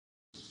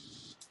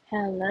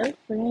Hello,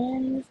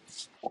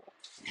 friends.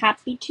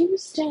 Happy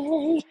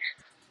Tuesday.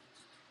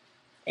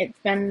 It's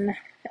been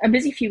a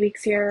busy few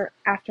weeks here.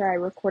 After I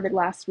recorded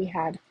last, we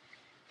had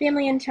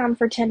family in town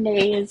for 10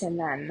 days and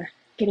then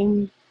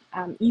getting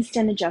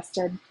Easton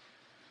adjusted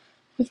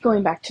with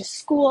going back to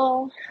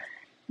school.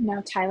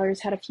 Now Tyler's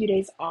had a few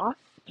days off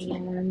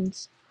and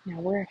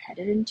now we're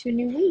headed into a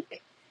new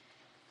week.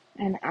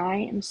 And I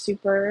am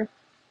super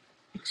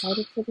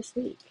excited for this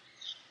week.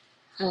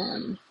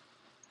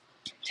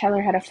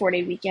 Tyler had a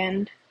 4-day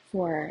weekend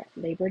for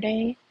Labor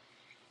Day.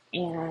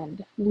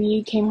 And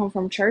we came home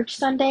from church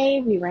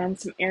Sunday, we ran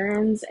some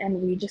errands,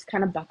 and we just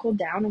kind of buckled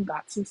down and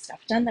got some stuff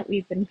done that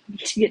we've been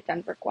needing to get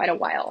done for quite a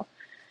while.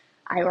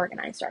 I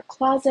organized our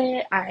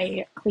closet,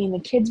 I cleaned the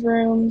kids'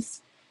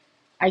 rooms,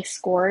 I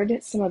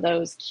scored some of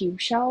those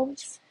cube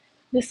shelves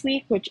this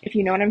week, which if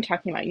you know what I'm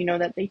talking about, you know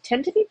that they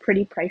tend to be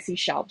pretty pricey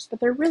shelves, but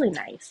they're really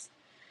nice.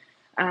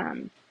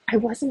 I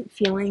wasn't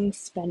feeling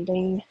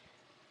spending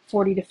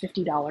 $40 to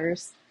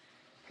 $50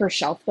 per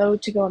shelf though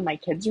to go in my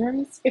kids'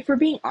 rooms. If we're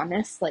being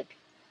honest, like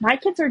my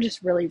kids are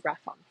just really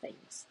rough on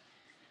things.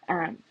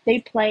 They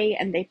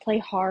play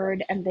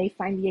hard and they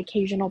find the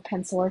occasional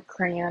pencil or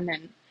crayon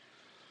and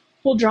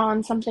will draw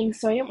on something.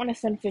 So I didn't want to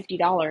spend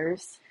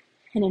 $50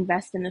 and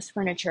invest in this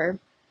furniture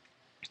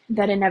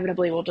that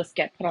inevitably will just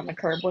get put on the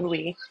curb when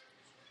we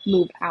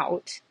move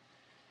out.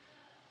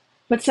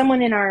 But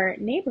someone in our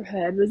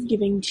neighborhood was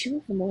giving 2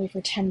 of them away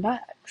for $10.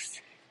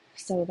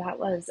 So that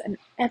was an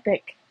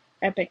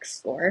epic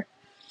score.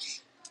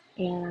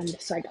 And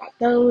so I got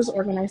those,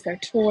 organized their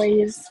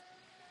toys.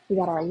 We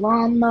got our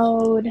lawn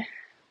mowed.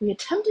 We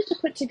attempted to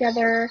put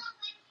together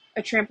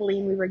a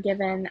trampoline we were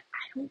given. I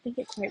don't think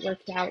it quite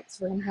worked out,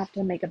 so we're going to have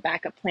to make a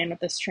backup plan with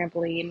this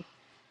trampoline,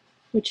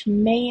 which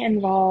may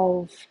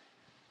involve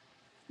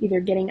either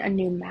getting a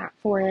new mat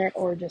for it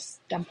or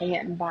just dumping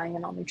it and buying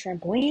an all-new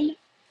trampoline.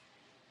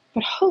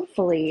 But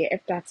hopefully,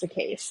 if that's the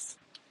case,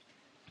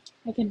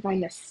 I can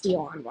find a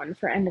steal on one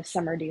for end of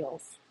summer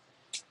deals.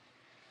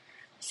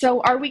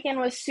 So our weekend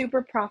was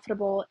super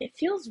profitable. It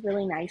feels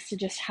really nice to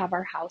just have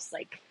our house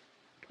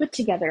put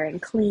together and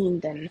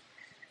cleaned. And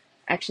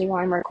actually,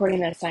 while I'm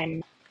recording this,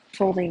 I'm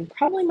folding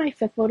probably my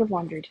 5th load of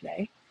laundry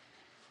today.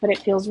 But it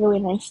feels really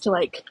nice to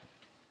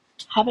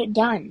have it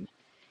done,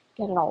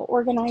 get it all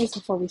organized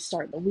before we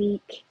start the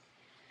week.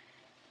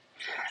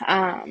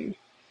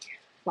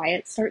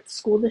 Wyatt starts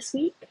school this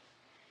week,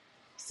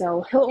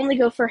 so he'll only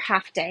go for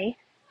half day,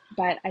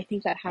 but I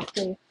think that half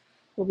day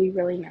will be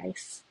really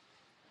nice.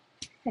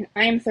 And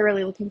I am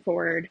thoroughly looking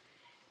forward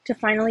to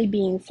finally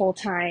being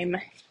full-time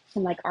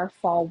in our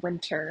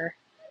fall-winter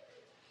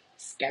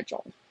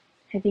schedule.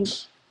 I think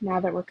now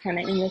that we're kind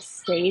of in this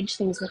stage,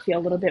 things will feel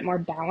a little bit more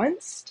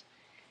balanced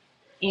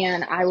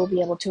and I will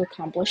be able to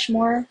accomplish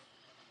more.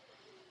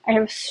 I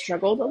have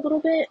struggled a little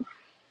bit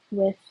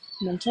with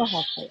mental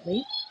health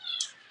lately.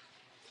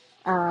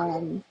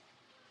 I'm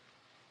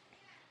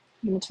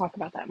going to talk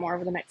about that more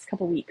over the next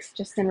couple weeks,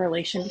 just in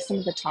relation to some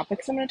of the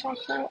topics I'm going to talk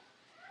about.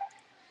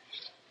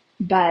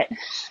 But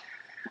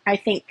I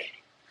think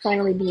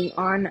finally being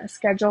on a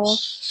schedule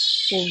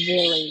will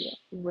really,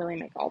 really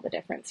make all the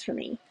difference for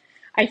me.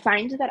 I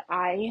find that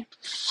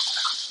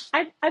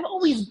I've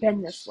always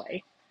been this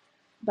way,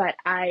 but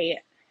I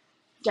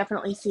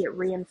definitely see it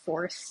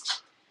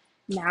reinforced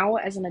now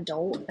as an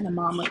adult and a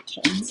mom with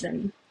kids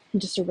and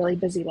just a really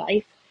busy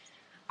life.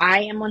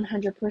 I am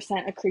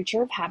 100% a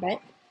creature of habit.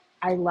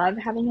 I love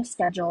having a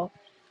schedule.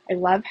 I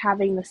love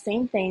having the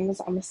same things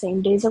on the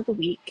same days of the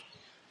week,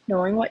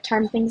 knowing what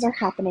time things are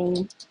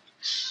happening,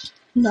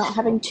 not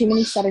having too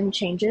many sudden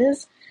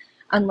changes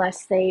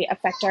unless they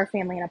affect our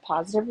family in a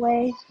positive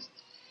way.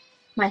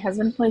 My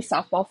husband plays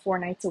softball 4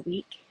 nights a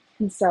week,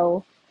 and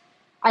so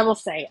I will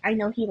say, I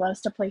know he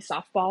loves to play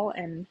softball,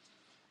 and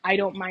I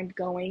don't mind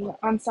going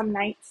on some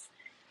nights.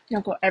 I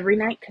don't go every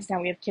night because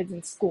now we have kids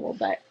in school,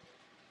 but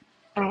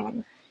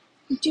I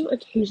do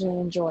occasionally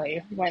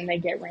enjoy when they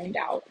get rained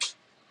out.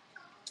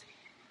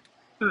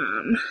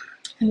 And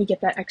we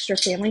get that extra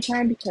family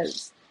time,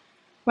 because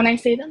when I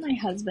say that my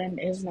husband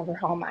is never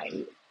home,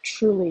 I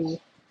truly,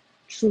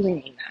 truly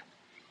mean that.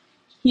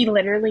 He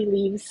literally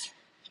leaves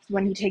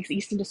when he takes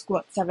Easton to school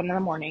at 7 in the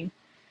morning.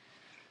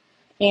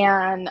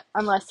 And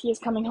unless he is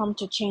coming home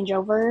to change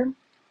over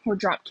or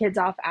drop kids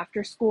off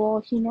after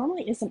school, he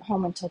normally isn't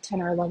home until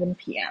 10 or 11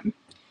 p.m.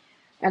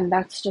 And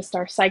that's just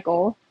our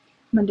cycle,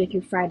 Monday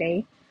through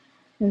Friday.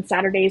 And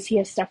Saturdays he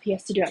has stuff he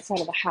has to do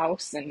outside of the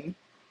house. And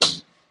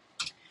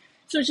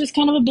so it's just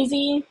kind of a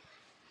busy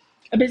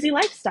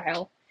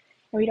lifestyle.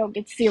 And we don't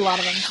get to see a lot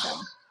of him. So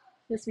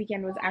this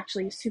weekend was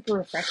actually super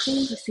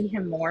refreshing to see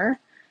him more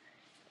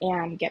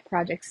and get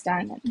projects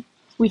done. And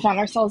we found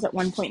ourselves at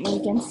one point in the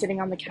weekend sitting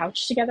on the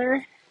couch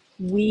together.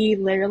 We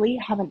literally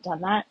haven't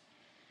done that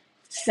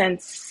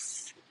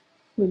since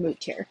we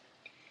moved here.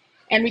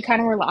 And we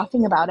kind of were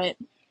laughing about it.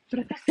 But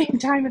at the same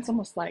time, it's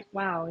almost like,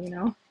 wow,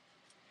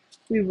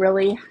 we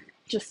really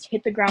just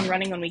hit the ground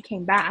running when we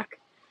came back.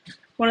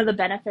 One of the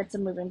benefits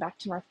of moving back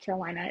to North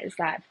Carolina is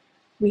that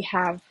we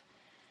have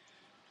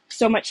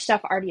so much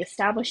stuff already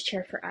established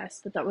here for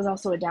us, but that was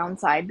also a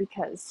downside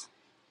because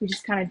we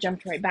just kind of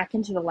jumped right back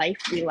into the life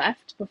we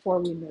left before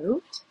we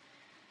moved.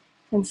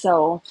 And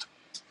so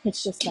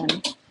it's just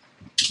been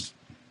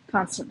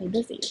constantly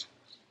busy.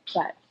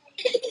 But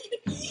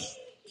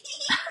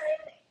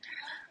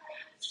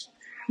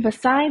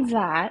besides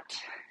that,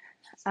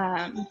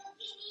 I'm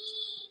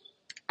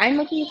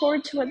looking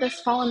forward to what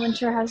this fall and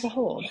winter has to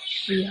hold.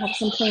 We have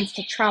some plans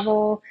to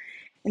travel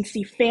and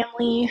see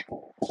family.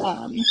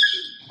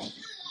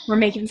 We're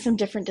making some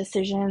different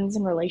decisions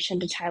in relation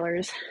to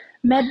Tyler's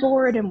med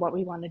board and what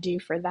we want to do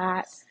for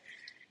that.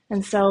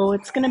 And so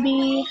it's going to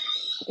be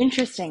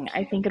interesting.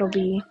 I think it'll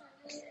be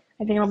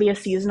a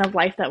season of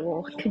life that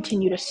will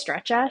continue to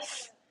stretch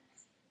us.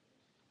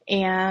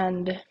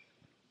 And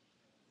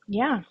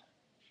yeah,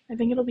 I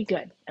think it'll be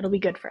good. It'll be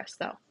good for us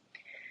though.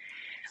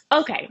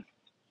 Okay.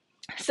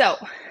 So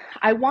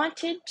I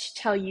wanted to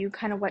tell you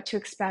kind of what to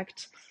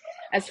expect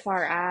as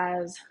far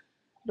as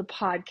the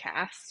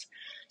podcast.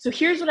 So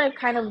here's what I've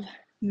kind of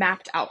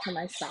mapped out for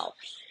myself.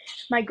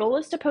 My goal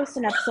is to post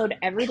an episode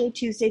every day,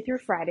 Tuesday through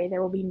Friday.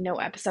 There will be no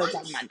episodes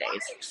on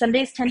Mondays.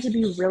 Sundays tend to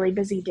be really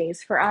busy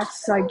days for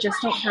us, so I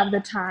just don't have the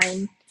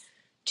time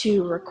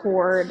to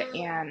record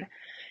and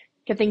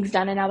get things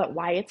done. And now that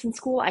Wyatt's in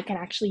school, I can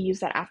actually use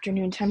that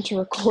afternoon time to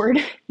record.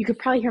 You could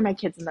probably hear my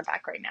kids in the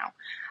back right now.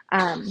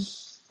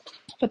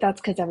 But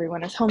that's because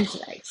everyone is home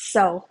today.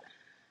 So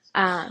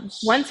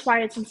once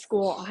Wyatt's in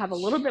school, I'll have a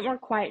little bit more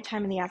quiet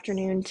time in the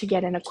afternoon to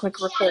get in a quick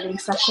recording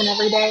session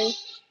every day,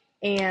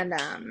 and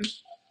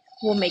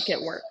we'll make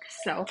it work.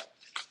 So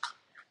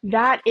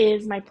that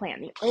is my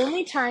plan. The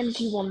only times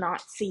you will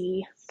not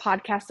see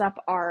podcasts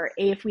up are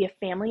if we have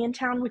family in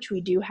town, which we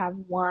do have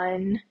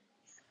one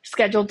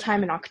scheduled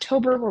time in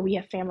October where we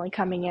have family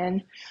coming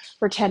in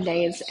for 10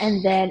 days.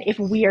 And then if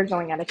we are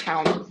going out of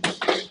town,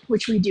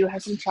 which we do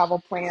have some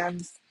travel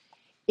plans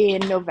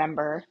in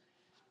November.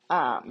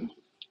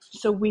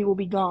 So we will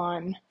be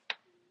gone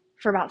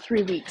for about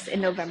 3 weeks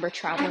in November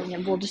traveling,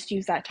 and we'll just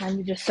use that time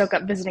to just soak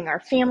up visiting our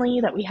family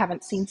that we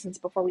haven't seen since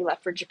before we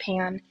left for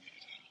Japan.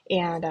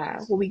 And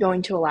we'll be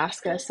going to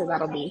Alaska, so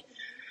that'll be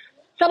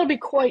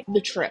quite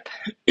the trip.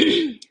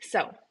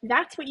 So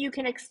that's what you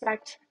can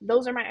expect.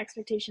 Those are my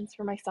expectations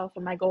for myself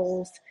and my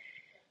goals.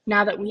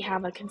 Now that we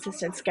have a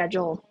consistent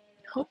schedule,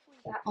 hopefully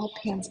that all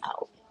pans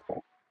out.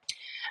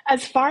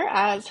 As far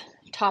as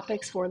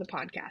topics for the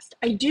podcast,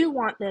 I do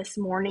want this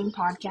morning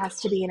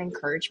podcast to be an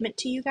encouragement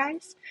to you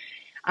guys.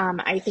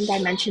 I think I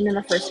mentioned in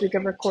the first week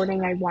of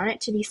recording, I want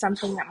it to be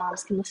something that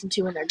moms can listen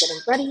to when they're getting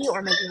ready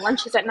or making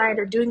lunches at night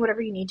or doing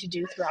whatever you need to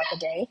do throughout the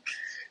day.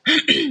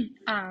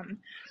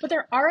 But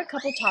there are a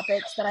couple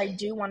topics that I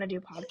do want to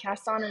do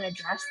podcasts on and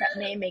address that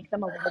may make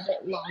them a little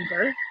bit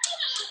longer.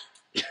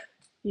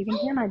 You can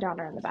hear my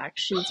daughter in the back.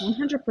 She's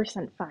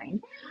 100%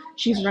 fine.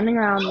 She's running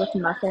around with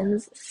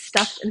muffins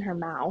stuffed in her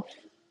mouth,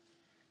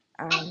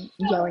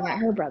 yelling at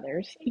her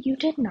brothers. You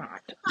did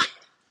not.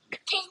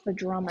 The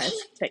drama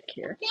is thick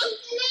here.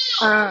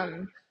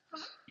 But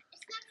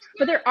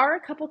there are a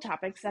couple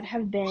topics that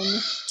have been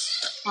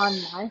on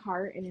my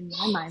heart and in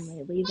my mind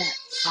lately that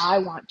I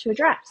want to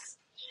address.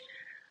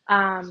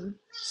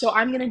 So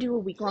I'm going to do a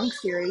week-long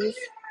series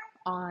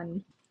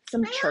on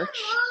some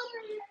church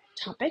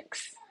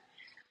topics.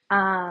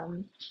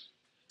 And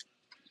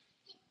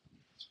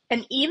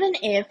even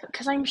if,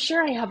 because I'm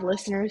sure I have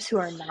listeners who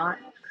are not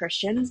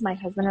Christians, my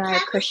husband and I are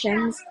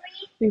Christians,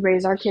 we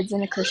raise our kids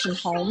in a Christian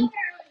home.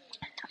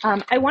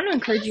 I want to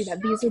encourage you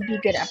that these would be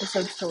good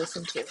episodes to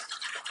listen to,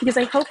 because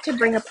I hope to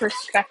bring a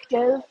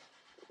perspective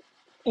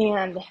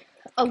and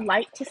a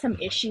light to some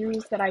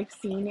issues that I've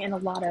seen in a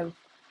lot of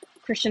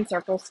Christian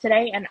circles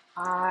today, and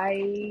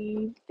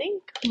I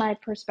think my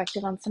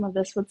perspective on some of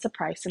this would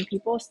surprise some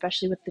people,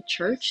 especially with the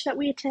church that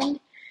we attend.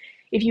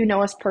 If you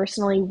know us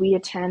personally, we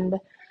attend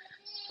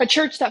a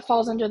church that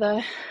falls under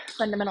the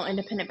fundamental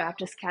independent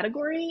Baptist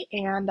category,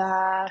 and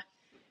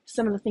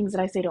some of the things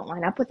that I say don't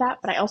line up with that,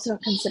 but I also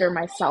don't consider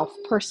myself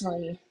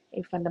personally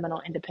a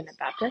fundamental independent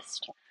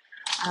Baptist.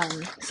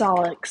 So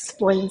I'll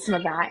explain some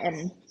of that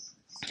and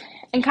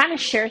kind of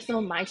share some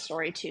of my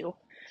story too.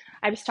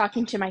 I was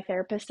talking to my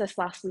therapist this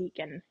last week,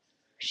 and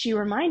she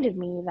reminded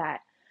me that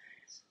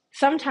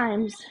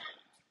sometimes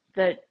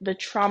the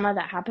trauma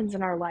that happens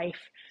in our life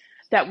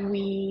that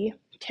we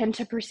tend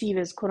to perceive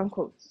as quote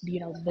unquote,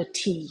 the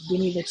tea, give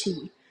me the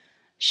tea.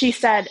 She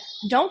said,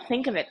 don't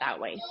think of it that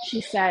way.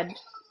 She said,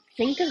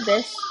 think of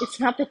this, it's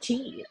not the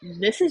tea.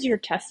 This is your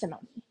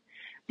testimony.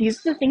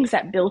 These are the things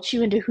that built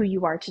you into who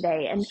you are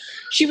today. And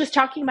she was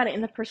talking about it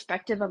in the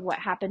perspective of what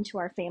happened to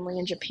our family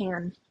in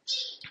Japan,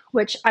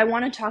 which I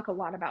want to talk a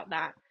lot about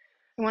that.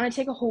 I want to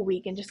take a whole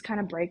week and just kind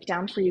of break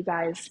down for you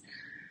guys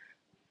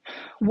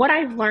what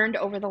I've learned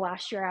over the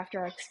last year after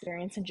our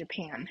experience in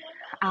Japan.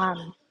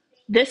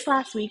 This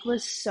last week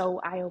was so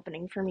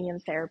eye-opening for me in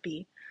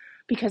therapy,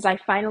 because I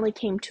finally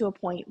came to a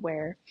point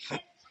where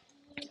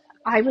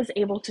I was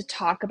able to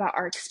talk about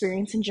our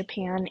experience in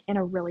Japan in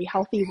a really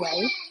healthy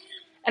way.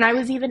 And I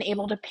was even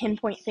able to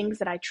pinpoint things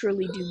that I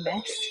truly do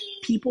miss,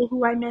 people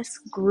who I miss,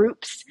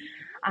 groups.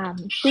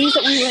 things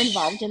that we were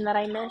involved in that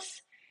I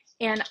miss.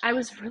 And I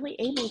was really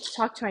able to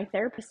talk to my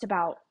therapist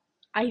about,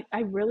 I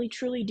really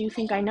truly do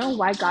think I know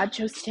why God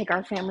chose to take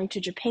our family to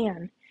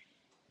Japan.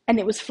 And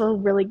it was for a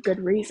really good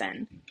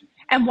reason.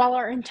 And while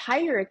our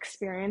entire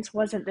experience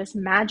wasn't this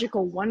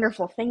magical,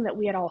 wonderful thing that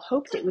we had all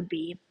hoped it would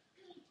be,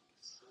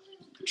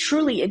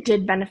 truly it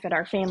did benefit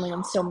our family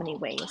in so many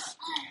ways.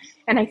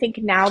 And I think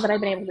now that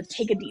I've been able to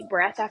take a deep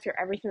breath after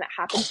everything that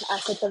happened to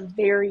us at the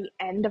very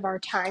end of our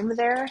time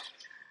there,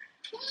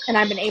 and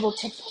I've been able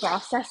to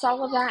process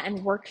all of that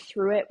and work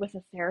through it with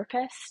a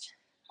therapist,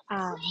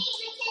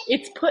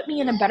 it's put me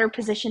in a better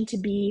position to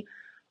be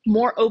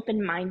more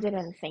open-minded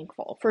and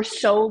thankful. For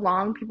so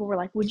long, people were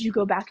like, would you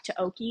go back to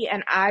Oki?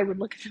 And I would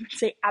look at them and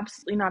say,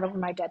 absolutely not, over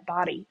my dead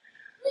body.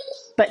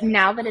 But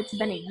now that it's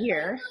been a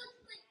year,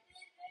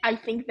 I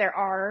think there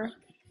are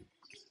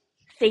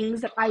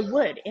things that I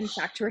would, in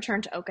fact,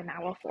 return to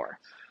Okinawa for.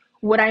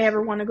 Would I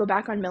ever want to go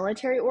back on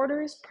military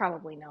orders?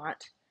 Probably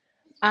not.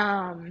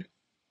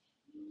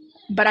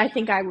 But I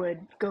think I would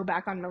go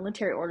back on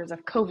military orders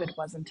if COVID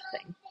wasn't a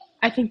thing.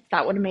 I think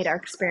that would have made our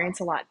experience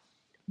a lot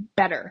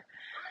better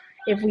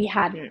if we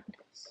hadn't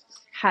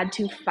had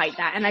to fight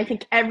that. And I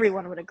think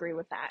everyone would agree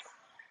with that.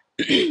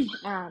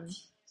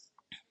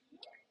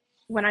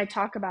 When I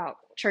talk about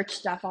church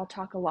stuff, I'll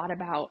talk a lot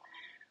about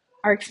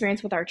our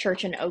experience with our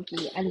church in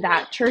Oki, and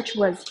that church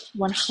was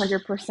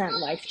 100%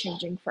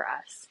 life-changing for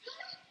us.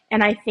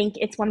 And I think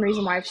it's one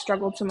reason why I've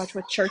struggled so much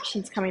with church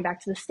since coming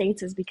back to the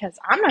States, is because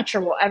I'm not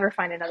sure we'll ever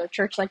find another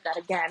church like that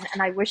again.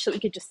 And I wish that we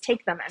could just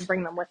take them and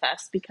bring them with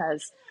us,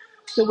 because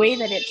the way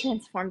that it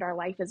transformed our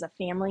life as a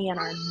family and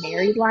our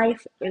married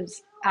life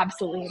is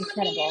absolutely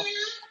incredible.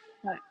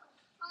 But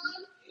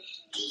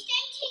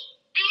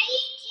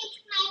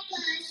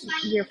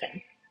you're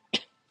fine.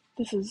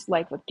 This is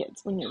Life with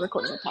Kids when you're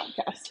recording a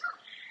podcast.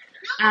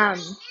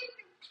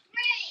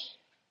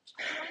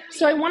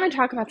 So I want to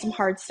talk about some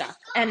hard stuff,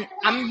 and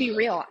I'm going to be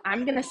real.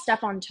 I'm going to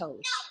step on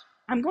toes.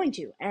 I'm going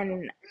to,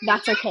 and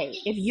that's okay.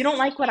 If you don't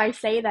like what I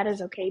say, that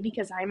is okay,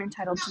 because I'm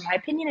entitled to my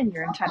opinion and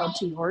you're entitled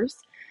to yours.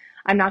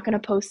 I'm not going to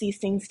post these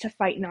things to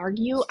fight and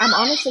argue. I'm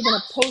honestly going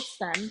to post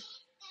them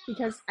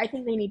because I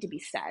think they need to be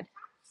said.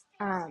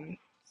 And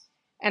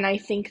I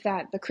think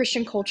that the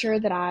Christian culture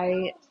that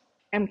I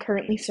am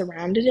currently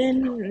surrounded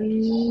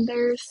in,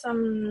 there's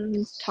some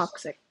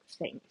toxic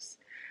things.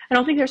 I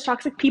don't think there's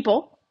toxic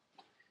people.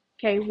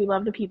 Okay, we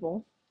love the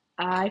people.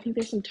 I think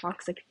there's some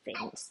toxic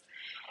things.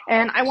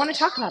 And I want to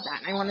talk about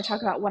that. And I want to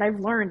talk about what I've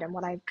learned and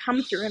what I've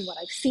come through and what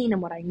I've seen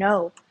and what I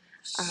know.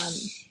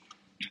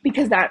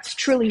 Because that's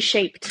truly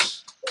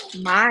shaped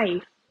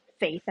my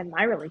faith and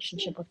my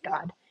relationship with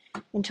God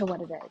into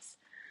what it is.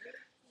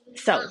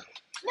 So,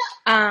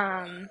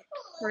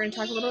 we're going to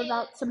talk a little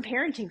about some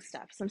parenting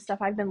stuff, some stuff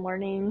I've been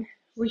learning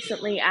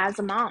recently as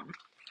a mom.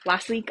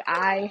 Last week,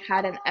 I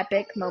had an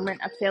epic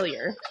moment of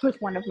failure with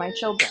one of my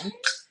children.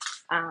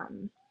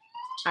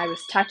 I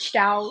was touched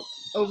out,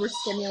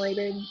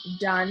 overstimulated,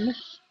 done,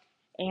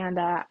 and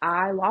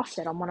I lost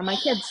it on one of my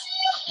kids.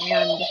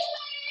 And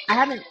I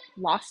haven't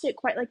lost it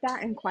quite like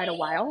that in quite a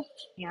while,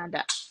 and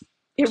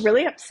it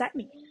really upset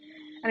me.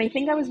 And I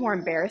think I was more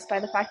embarrassed by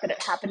the fact that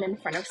it happened in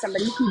front of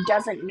somebody who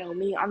doesn't know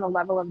me on the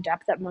level of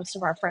depth that most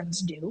of our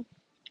friends do.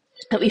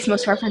 At least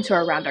most of our friends who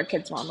are around our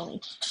kids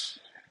normally.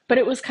 But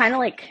it was kind of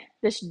like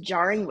this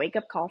jarring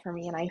wake-up call for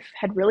me, and I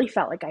had really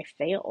felt like I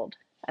failed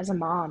as a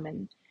mom.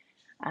 And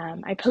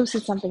I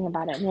posted something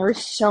about it, and there were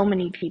so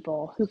many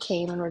people who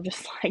came and were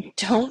just like,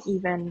 don't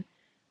even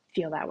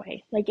feel that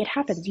way. Like, it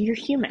happens. You're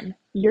human.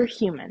 You're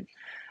human.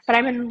 But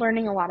I've been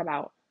learning a lot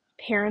about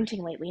parenting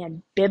lately,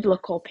 and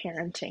biblical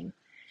parenting.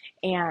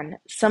 And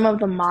some of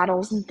the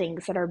models and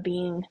things that are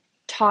being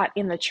taught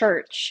in the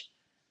church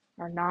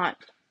are not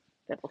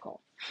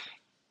biblical.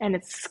 And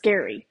it's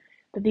scary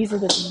that these are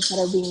the things that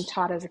are being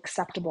taught as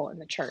acceptable in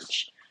the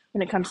church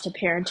when it comes to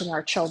parenting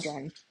our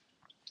children.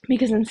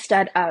 Because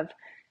instead of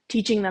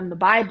teaching them the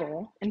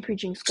Bible and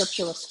preaching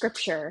scripture with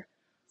scripture,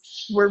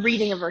 we're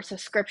reading a verse of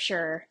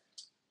scripture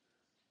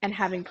and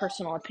having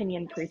personal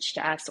opinion preached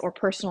to us, or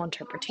personal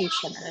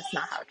interpretation, and it's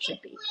not how it should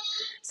be.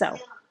 So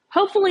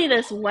hopefully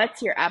this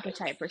whets your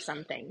appetite for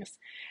some things.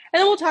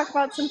 And then we'll talk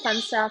about some fun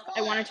stuff.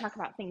 I want to talk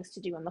about things to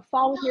do in the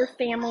fall with your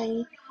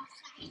family.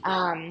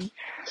 As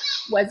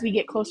we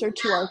get closer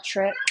to our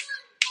trip,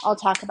 I'll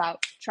talk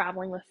about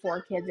traveling with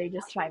 4 kids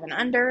ages 5 and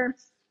under.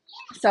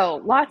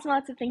 So lots and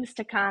lots of things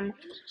to come.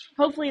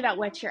 Hopefully that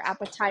whets your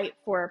appetite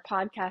for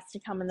podcasts to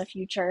come in the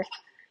future.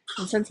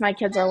 And since my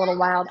kids are a little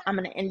wild, I'm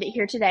going to end it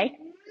here today.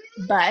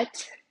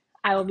 But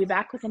I will be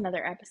back with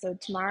another episode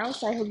tomorrow.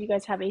 So I hope you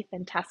guys have a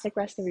fantastic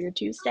rest of your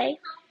Tuesday.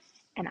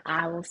 And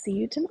I will see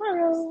you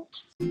tomorrow.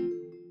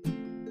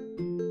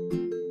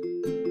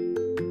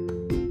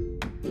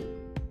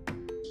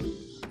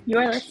 You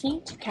are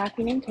listening to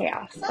Caffeine and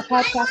Chaos, a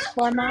podcast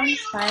for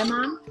moms by a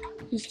mom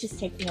who's just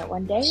taking it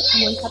one day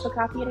and one cup of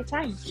coffee at a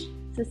time.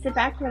 So sit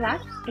back,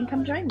 relax, and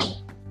come join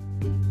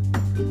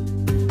me.